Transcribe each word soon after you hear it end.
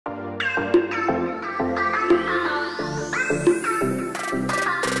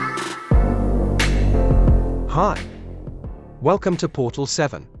Hi! Welcome to Portal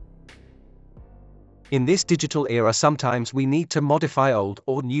 7. In this digital era, sometimes we need to modify old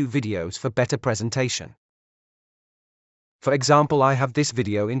or new videos for better presentation. For example, I have this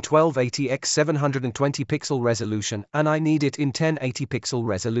video in 1280 x 720 pixel resolution and I need it in 1080 pixel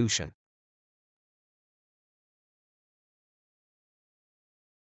resolution.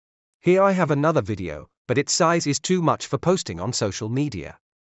 Here I have another video, but its size is too much for posting on social media.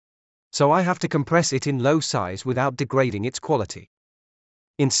 So I have to compress it in low size without degrading its quality.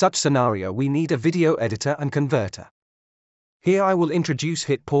 In such scenario, we need a video editor and converter. Here I will introduce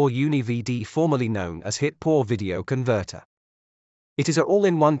HitPaw Univd, formerly known as Hit Paw Video Converter. It is an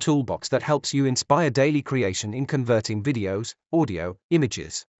all-in-one toolbox that helps you inspire daily creation in converting videos, audio,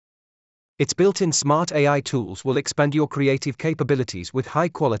 images. Its built-in smart AI tools will expand your creative capabilities with high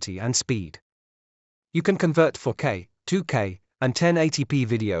quality and speed. You can convert 4K, 2K, and 1080p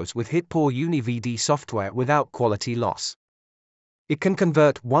videos with HitPaw Univd software without quality loss. It can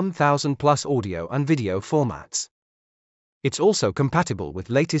convert 1000 plus audio and video formats. It's also compatible with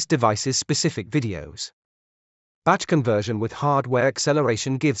latest devices' specific videos. Batch conversion with hardware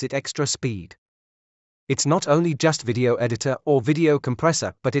acceleration gives it extra speed. It's not only just video editor or video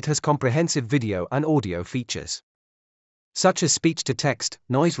compressor, but it has comprehensive video and audio features, such as speech-to-text,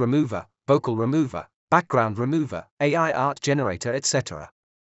 noise remover, vocal remover, background remover, AI art generator, etc.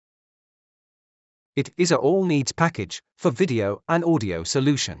 It is a all-needs package for video and audio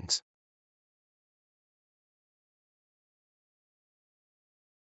solutions.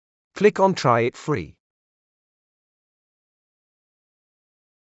 Click on Try It Free.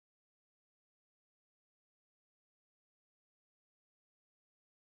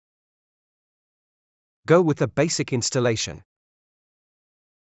 Go with the basic installation.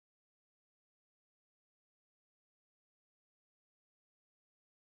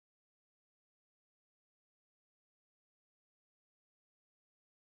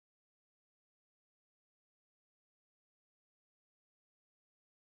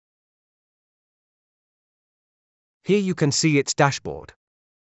 Here you can see its dashboard.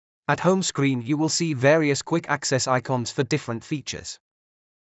 At home screen you will see various quick access icons for different features.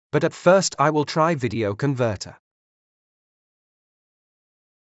 But at first I will try Video Converter.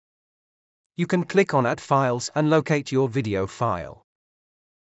 You can click on Add Files and locate your video file.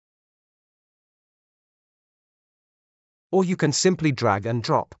 Or you can simply drag and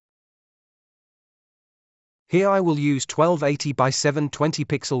drop. Here I will use 1280 by 720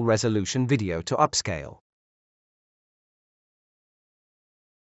 pixel resolution video to upscale.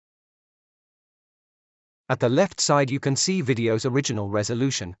 At the left side you can see video's original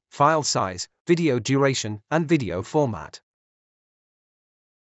resolution, file size, video duration, and video format.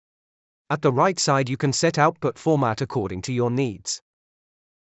 At the right side you can set output format according to your needs.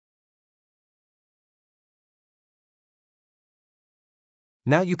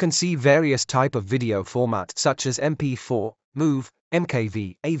 Now you can see various type of video format such as MP4, MOV,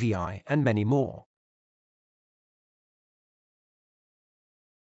 MKV, AVI, and many more.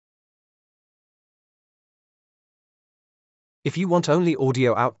 If you want only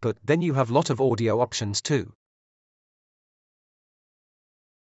audio output, then you have lot of audio options too.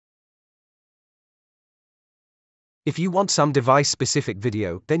 If you want some device-specific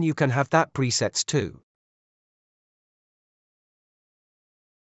video, then you can have that presets too.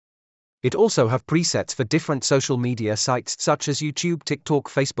 It also have presets for different social media sites such as YouTube, TikTok,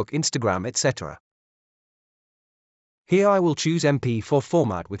 Facebook, Instagram, etc. Here I will choose MP4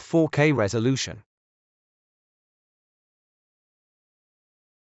 format with 4K resolution.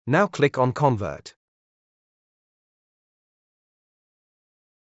 Now click on Convert.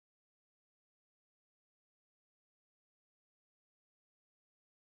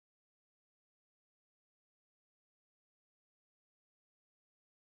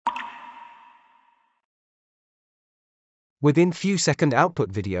 Within few seconds output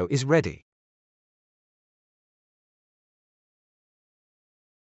video is ready.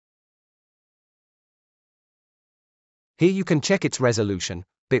 Here you can check its resolution,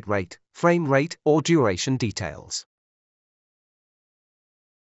 bitrate, frame rate, or duration details.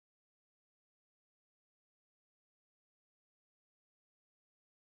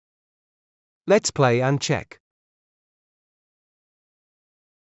 Let's play and check.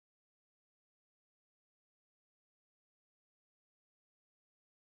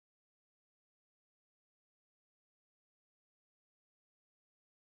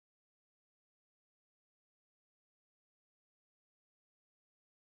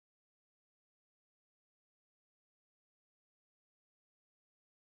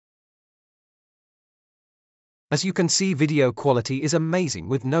 As you can see, video quality is amazing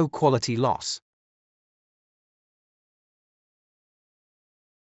with no quality loss.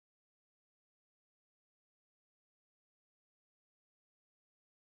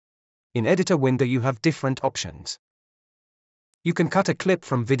 In editor window you have different options. You can cut a clip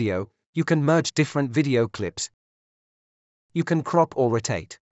from video, you can merge different video clips, you can crop or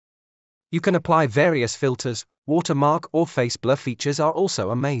rotate. You can apply various filters, watermark or face blur features are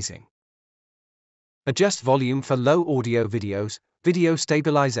also amazing. Adjust volume for low audio videos, video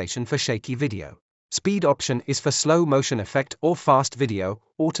stabilization for shaky video. Speed option is for slow motion effect or fast video,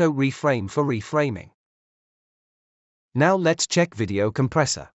 auto reframe for reframing. Now let's check video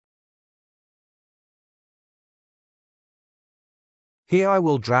compressor. Here I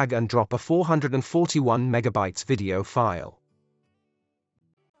will drag and drop a 441 megabytes video file.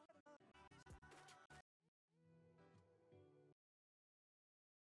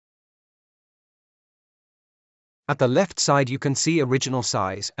 At the left side you can see original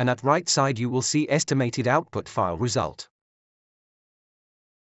size and at right side you will see estimated output file result.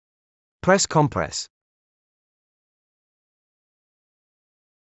 Press compress.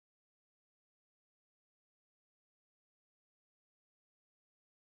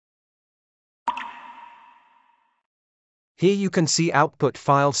 Here you can see output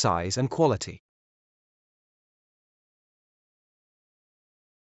file size and quality.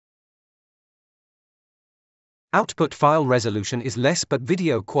 Output file resolution is less but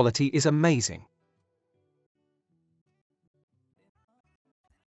video quality is amazing.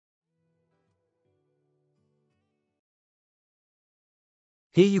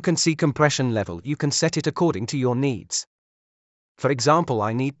 Here you can see compression level, you can set it according to your needs. For example,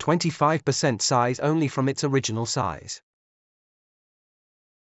 I need 25% size only from its original size.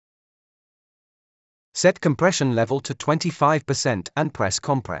 Set compression level to 25% and press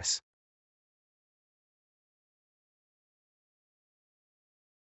compress.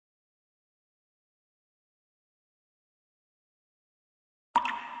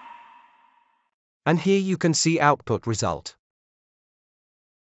 And here you can see output result.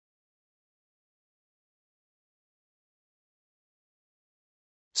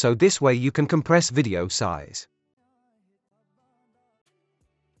 So this way you can compress video size.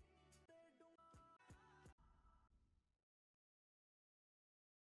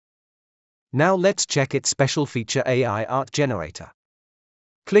 Now let's check its special feature AI art generator.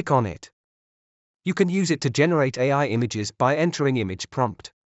 Click on it. You can use it to generate AI images by entering image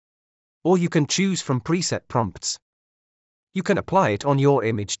prompt. Or you can choose from preset prompts. You can apply it on your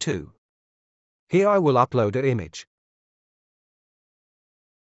image too. Here I will upload an image.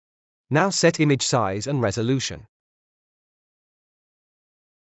 Now set image size and resolution.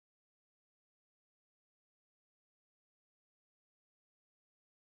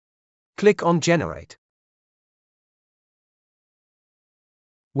 Click on Generate.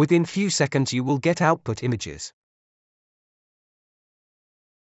 Within few seconds you will get output images.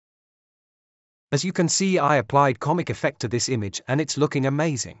 As you can see, I applied comic effect to this image and it's looking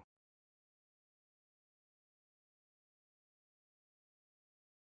amazing.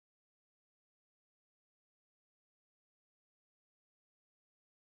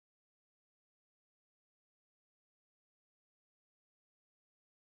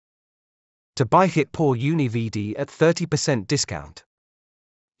 To buy HitPaw Univd at 30% discount.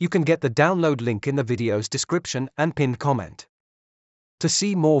 You can get the download link in the video's description and pinned comment. To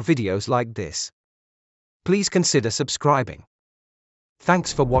see more videos like this, please consider subscribing.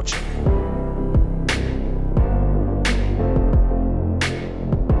 Thanks for watching.